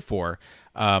I'm good for,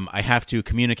 I have to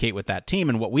communicate with that team.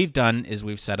 And what we've done is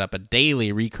we've set up a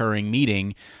daily recurring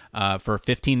meeting for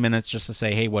 15 minutes just to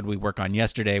say, hey, what did we work on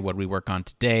yesterday? What did we work on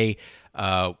today?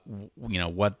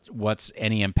 What's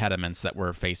any impediments that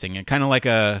we're facing, and kind of like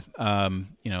a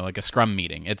like a scrum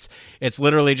meeting. It's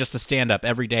literally just a stand up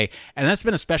every day, and that's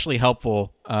been especially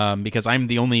helpful because I'm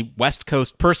the only West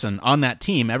Coast person on that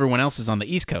team. Everyone else is on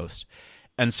the East Coast,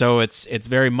 and so it's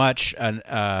very much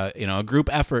a group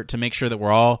effort to make sure that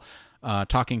we're all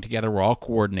talking together, we're all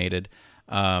coordinated.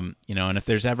 And if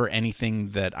there's ever anything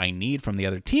that I need from the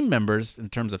other team members in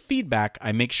terms of feedback,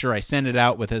 I make sure I send it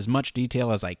out with as much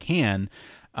detail as I can,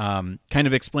 kind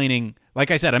of explaining,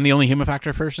 like I said, I'm the only human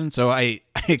factor person, so I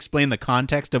explain the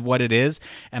context of what it is,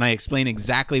 and I explain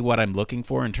exactly what I'm looking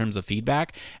for in terms of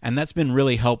feedback, and that's been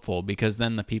really helpful because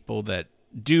then the people that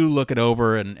do look it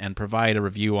over and provide a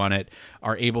review on it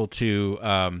are able to,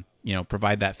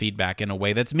 provide that feedback in a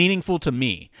way that's meaningful to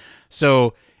me.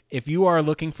 So if you are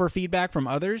looking for feedback from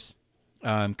others,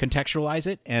 contextualize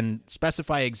it and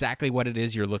specify exactly what it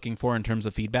is you're looking for in terms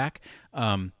of feedback.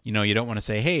 You don't want to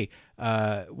say, hey,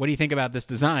 what do you think about this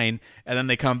design? And then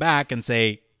they come back and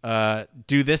say,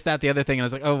 do this, that, the other thing. And I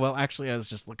was like, oh, well, actually, I was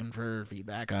just looking for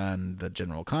feedback on the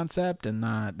general concept and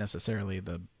not necessarily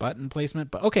the button placement.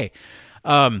 But okay.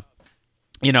 And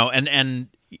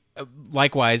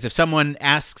likewise, if someone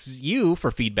asks you for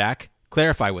feedback,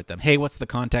 clarify with them, hey, what's the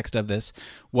context of this?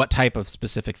 What type of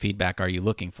specific feedback are you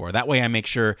looking for? That way I make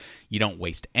sure you don't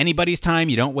waste anybody's time.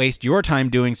 You don't waste your time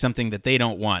doing something that they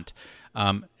don't want.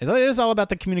 It is all about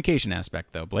the communication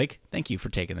aspect, though. Blake, thank you for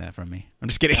taking that from me. I'm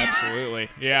just kidding. Absolutely.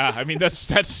 Yeah, I mean, that's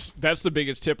the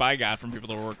biggest tip I got from people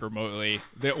that work remotely.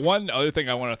 The one other thing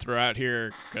I want to throw out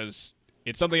here, because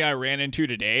it's something I ran into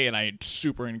today, and I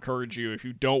super encourage you, if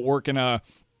you don't work in a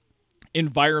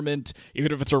environment,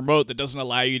 even if it's remote, that doesn't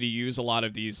allow you to use a lot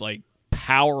of these like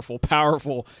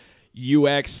powerful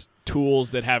UX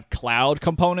tools that have cloud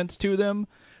components to them,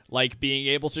 like being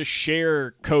able to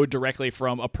share code directly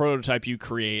from a prototype you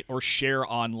create, or share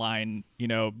online,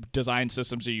 design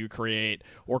systems that you create,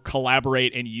 or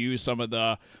collaborate and use some of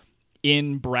the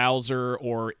in-browser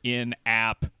or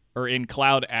in-app or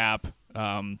in-cloud app,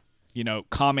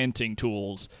 commenting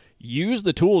tools. Use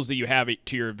the tools that you have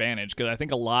to your advantage, because I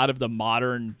think a lot of the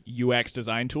modern UX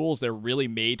design tools, they're really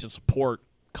made to support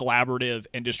collaborative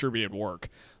and distributed work.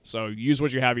 So use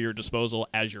what you have at your disposal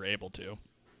as you're able to.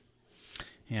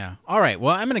 Yeah. All right.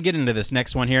 Well, I'm going to get into this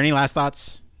next one here. Any last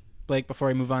thoughts, Blake, before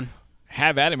I move on?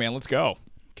 Have at it, man. Let's go.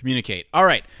 Communicate. All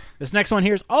right. This next one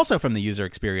here is also from the user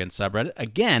experience subreddit.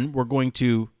 Again, we're going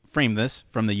to frame this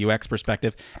from the UX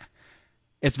perspective.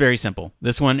 It's very simple.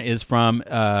 This one is from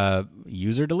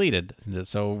user deleted.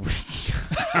 So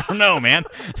I don't know, man.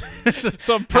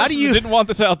 Some person didn't want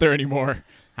this out there anymore.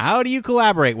 How do you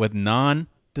collaborate with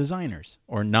non-designers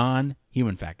or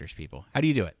non-human factors people? How do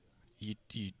you do it?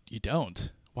 You don't.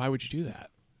 Why would you do that?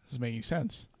 Doesn't make any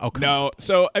sense. Oh, come no. on.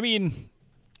 So, I mean,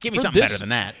 give me something better than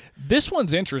that. This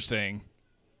one's interesting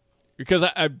because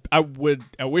I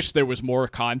wish there was more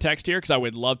context here, because I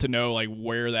would love to know like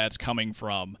where that's coming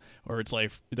from, or it's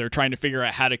like they're trying to figure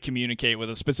out how to communicate with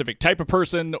a specific type of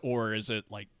person, or is it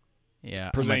like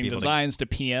presenting designs to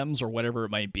PMs or whatever it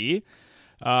might be.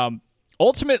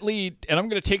 Ultimately, and I'm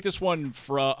going to take this one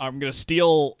I'm going to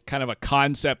steal kind of a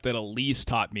concept that Elise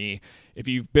taught me. If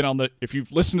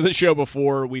you've listened to the show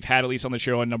before, we've had Elise on the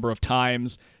show a number of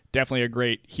times. Definitely a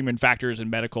great human factors and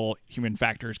medical human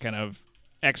factors kind of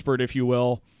expert, if you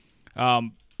will.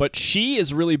 But she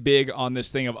is really big on this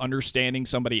thing of understanding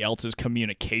somebody else's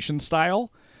communication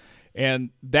style. And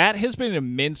that has been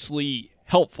immensely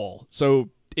helpful. So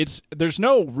there's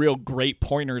no real great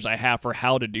pointers I have for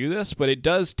how to do this, but it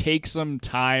does take some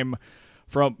time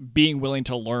from being willing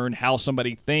to learn how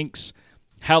somebody thinks,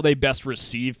 how they best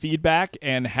receive feedback,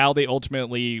 and how they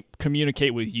ultimately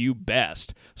communicate with you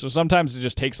best. So sometimes it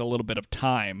just takes a little bit of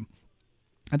time.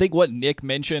 I think what Nick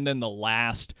mentioned in the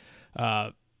last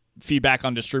feedback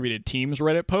on distributed teams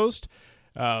Reddit post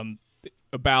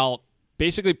about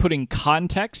basically putting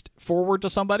context forward to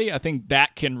somebody, I think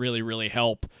that can really, really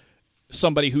help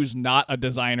somebody who's not a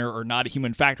designer or not a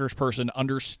human factors person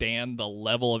understand the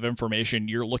level of information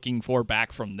you're looking for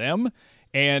back from them.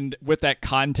 And with that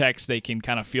context, they can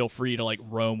kind of feel free to like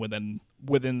roam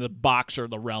within the box or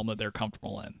the realm that they're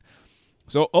comfortable in.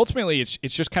 So ultimately, it's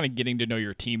just kind of getting to know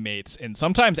your teammates, and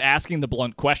sometimes asking the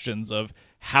blunt questions of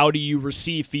how do you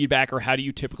receive feedback, or how do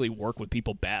you typically work with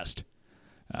people best.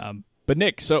 But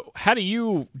Nick, so how do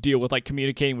you deal with like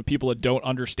communicating with people that don't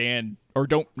understand or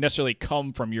don't necessarily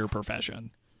come from your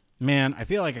profession? Man, I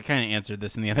feel like I kind of answered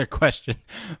this in the other question,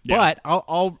 but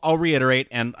I'll reiterate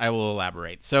and I will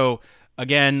elaborate. So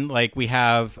again, like we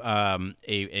have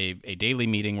a daily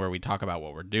meeting where we talk about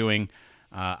what we're doing.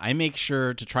 I make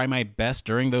sure to try my best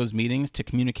during those meetings to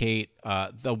communicate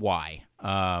the why,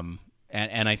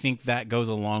 and I think that goes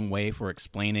a long way for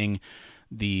explaining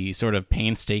the sort of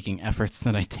painstaking efforts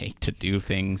that I take to do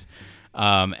things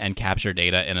and capture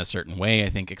data in a certain way. I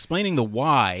think explaining the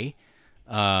why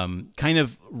kind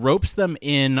of ropes them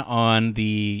in on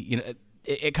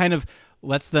it kind of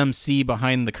lets them see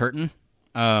behind the curtain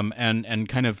and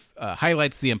kind of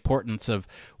highlights the importance of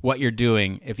what you're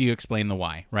doing if you explain the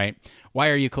why, right? Why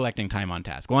are you collecting time on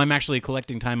task? Well, I'm actually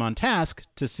collecting time on task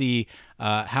to see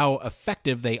how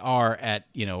effective they are at,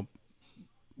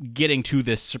 getting to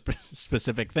this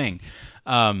specific thing.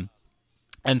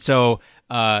 And so,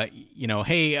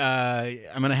 hey,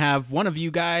 I'm going to have one of you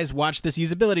guys watch this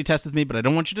usability test with me, but I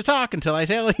don't want you to talk until I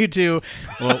tell you to.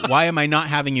 Well, why am I not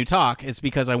having you talk? It's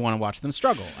because I want to watch them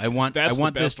struggle. I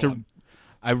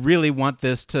really want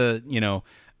this to,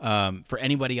 for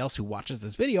anybody else who watches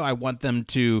this video, I want them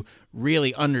to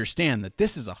really understand that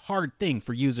this is a hard thing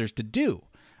for users to do.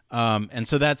 And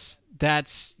so that's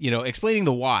explaining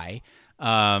the why.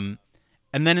 And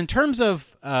then in terms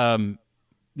of,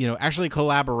 actually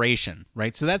collaboration,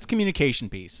 right? So that's communication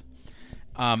piece.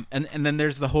 And then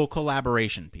there's the whole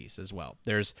collaboration piece as well.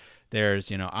 There's,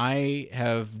 I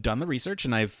have done the research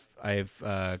and I've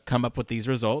come up with these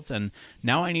results, and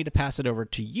now I need to pass it over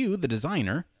to you, the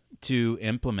designer, to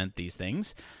implement these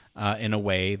things in a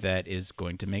way that is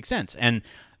going to make sense. And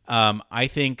I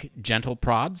think gentle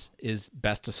prods is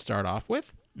best to start off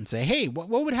with and say, hey, what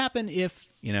would happen if,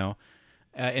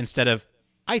 instead of,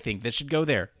 I think this should go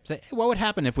there, say, hey, what would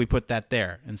happen if we put that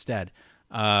there instead?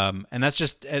 And that's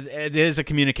just, it is a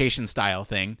communication style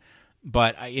thing.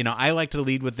 But, I like to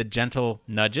lead with the gentle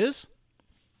nudges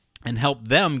and help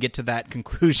them get to that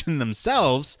conclusion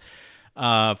themselves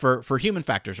for human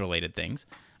factors related things.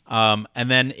 And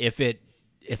then if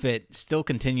it still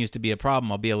continues to be a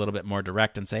problem, I'll be a little bit more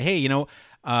direct and say, hey,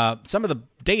 some of the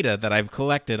data that I've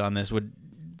collected on this would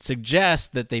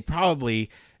suggest that they probably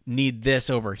need this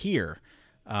over here.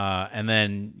 And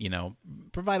then,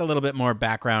 provide a little bit more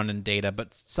background and data,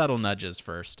 but subtle nudges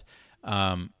first.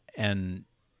 And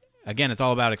again, it's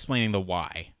all about explaining the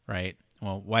why, right?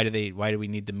 Well, why do we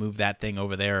need to move that thing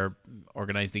over there, or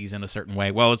organize these in a certain way?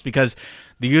 Well, it's because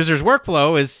the user's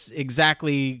workflow is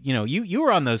exactly, you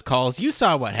were on those calls, you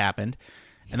saw what happened.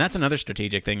 And that's another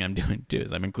strategic thing I'm doing too,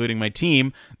 is I'm including my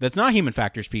team that's not human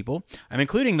factors people. I'm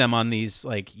including them on these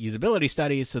like usability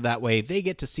studies, so that way they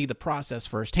get to see the process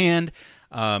firsthand.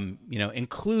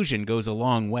 Inclusion goes a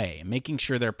long way, making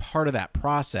sure they're part of that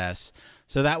process.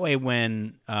 So that way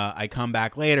when I come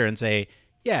back later and say,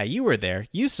 yeah, you were there,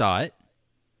 you saw it,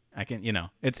 I can,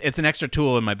 it's an extra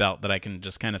tool in my belt that I can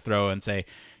just kind of throw and say,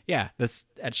 yeah,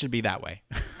 that should be that way.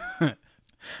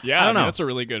 Yeah, I don't know. That's a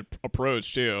really good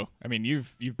approach too. I mean,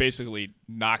 you've basically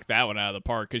knocked that one out of the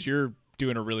park, because you're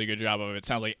doing a really good job of it.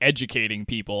 Sounds like educating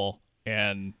people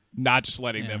and not just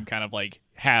letting them kind of like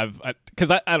have.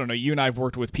 Because I don't know, you and I have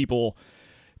worked with people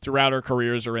throughout our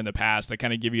careers or in the past that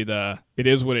kind of give you the "it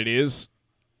is what it is"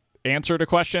 answer to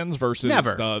questions versus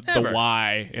the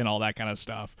why and all that kind of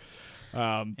stuff.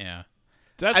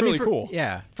 That's really cool.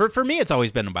 Yeah, for me, it's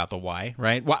always been about the why,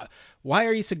 right? Why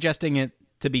are you suggesting it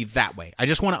to be that way? I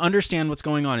just want to understand what's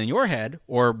going on in your head,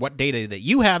 or what data that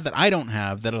you have that I don't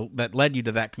have that led you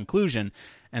to that conclusion.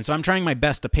 And so I'm trying my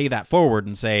best to pay that forward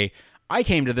and say, I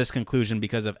came to this conclusion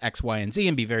because of X, Y, and Z,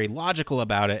 and be very logical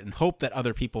about it and hope that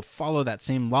other people follow that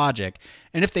same logic.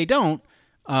 And if they don't,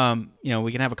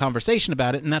 we can have a conversation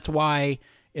about it. And that's why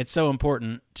it's so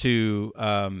important to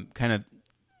kind of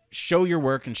show your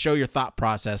work and show your thought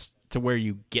process to where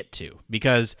you get to,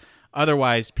 because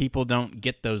otherwise, people don't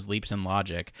get those leaps in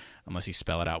logic unless you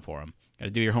spell it out for them. Got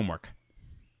to do your homework,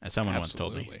 as someone once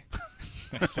told me.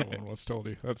 Someone once told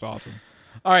you. That's awesome.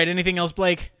 All right, anything else,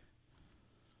 Blake?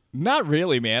 Not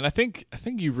really, man. I think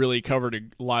you really covered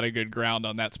a lot of good ground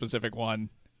on that specific one.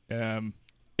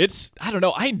 I don't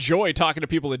know. I enjoy talking to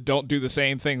people that don't do the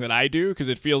same thing that I do, because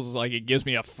it feels like it gives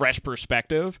me a fresh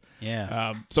perspective.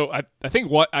 Yeah. So I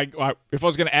think if I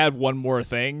was going to add one more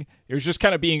thing, it was just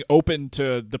kind of being open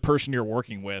to the person you're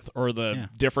working with, or the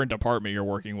different department you're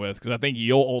working with, because I think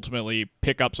you'll ultimately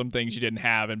pick up some things you didn't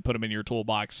have and put them in your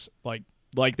toolbox like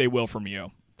they will from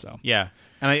you. So yeah,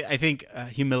 and I think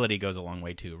humility goes a long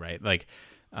way too, right? Like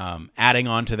adding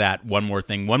on to that one more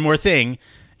thing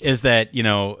is that,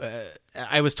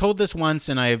 I was told this once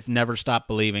and I've never stopped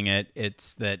believing it.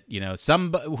 It's that,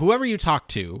 whoever you talk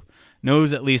to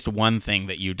knows at least one thing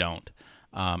that you don't.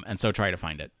 And so try to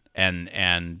find it. And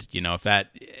if that,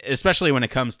 especially when it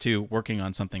comes to working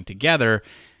on something together,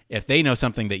 if they know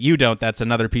something that you don't, that's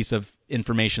another piece of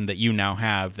information that you now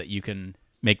have that you can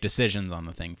make decisions on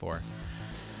the thing for.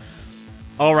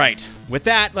 All right, with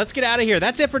that, let's get out of here.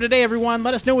 That's it for today, everyone.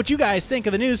 Let us know what you guys think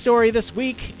of the news story this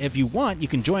week. If you want, you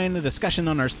can join the discussion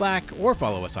on our Slack or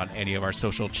follow us on any of our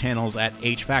social channels at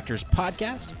H Factors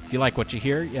Podcast. If you like what you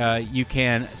hear, you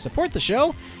can support the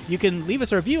show. You can leave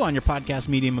us a review on your podcast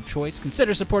medium of choice.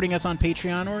 Consider supporting us on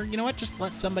Patreon, or just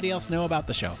let somebody else know about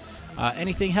the show.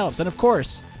 Anything helps. And of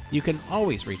course, you can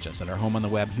always reach us at our home on the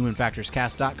web,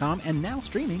 humanfactorscast.com, and now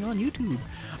streaming on YouTube.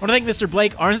 I want to thank Mr.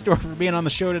 Blake Arnsdorf for being on the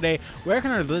show today. Where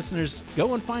can our listeners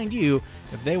go and find you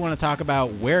if they want to talk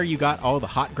about where you got all the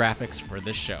hot graphics for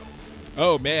this show?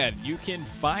 Oh, man, you can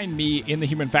find me in the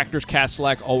Human Factors Cast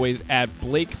Slack, always at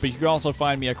Blake, but you can also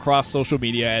find me across social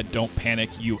media at Don't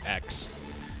Panic UX.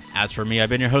 As for me, I've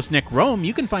been your host, Nick Rome.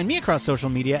 You can find me across social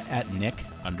media at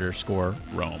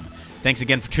Nick_Rome. Thanks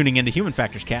again for tuning in to Human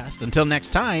Factors Cast. Until next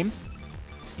time,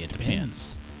 it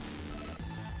depends.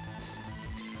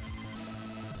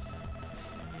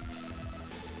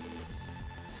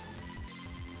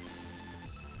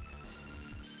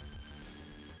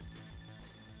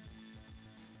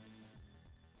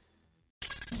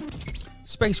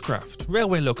 Spacecraft,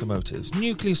 railway locomotives,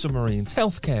 nuclear submarines,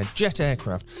 healthcare, jet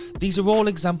aircraft, these are all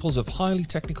examples of highly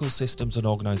technical systems and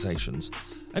organisations,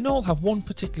 and all have one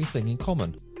particular thing in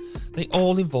common. They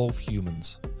all involve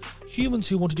humans. Humans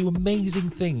who want to do amazing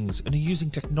things and are using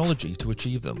technology to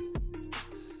achieve them.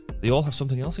 They all have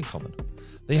something else in common.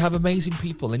 They have amazing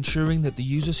people ensuring that the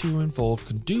users who are involved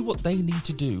can do what they need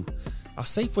to do, are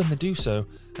safe when they do so,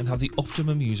 and have the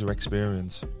optimum user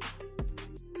experience.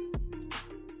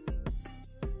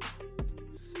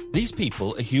 These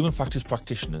people are human factors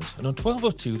practitioners, and on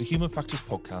 1202, the Human Factors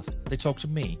podcast, they talk to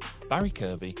me, Barry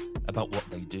Kirby, about what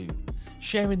they do,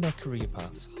 sharing their career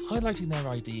paths, highlighting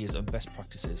their ideas and best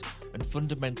practices, and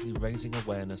fundamentally raising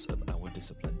awareness of our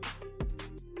discipline.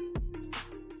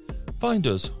 Find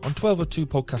us on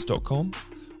 1202podcast.com,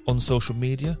 on social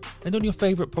media, and on your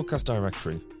favourite podcast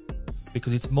directory,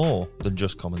 because it's more than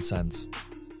just common sense.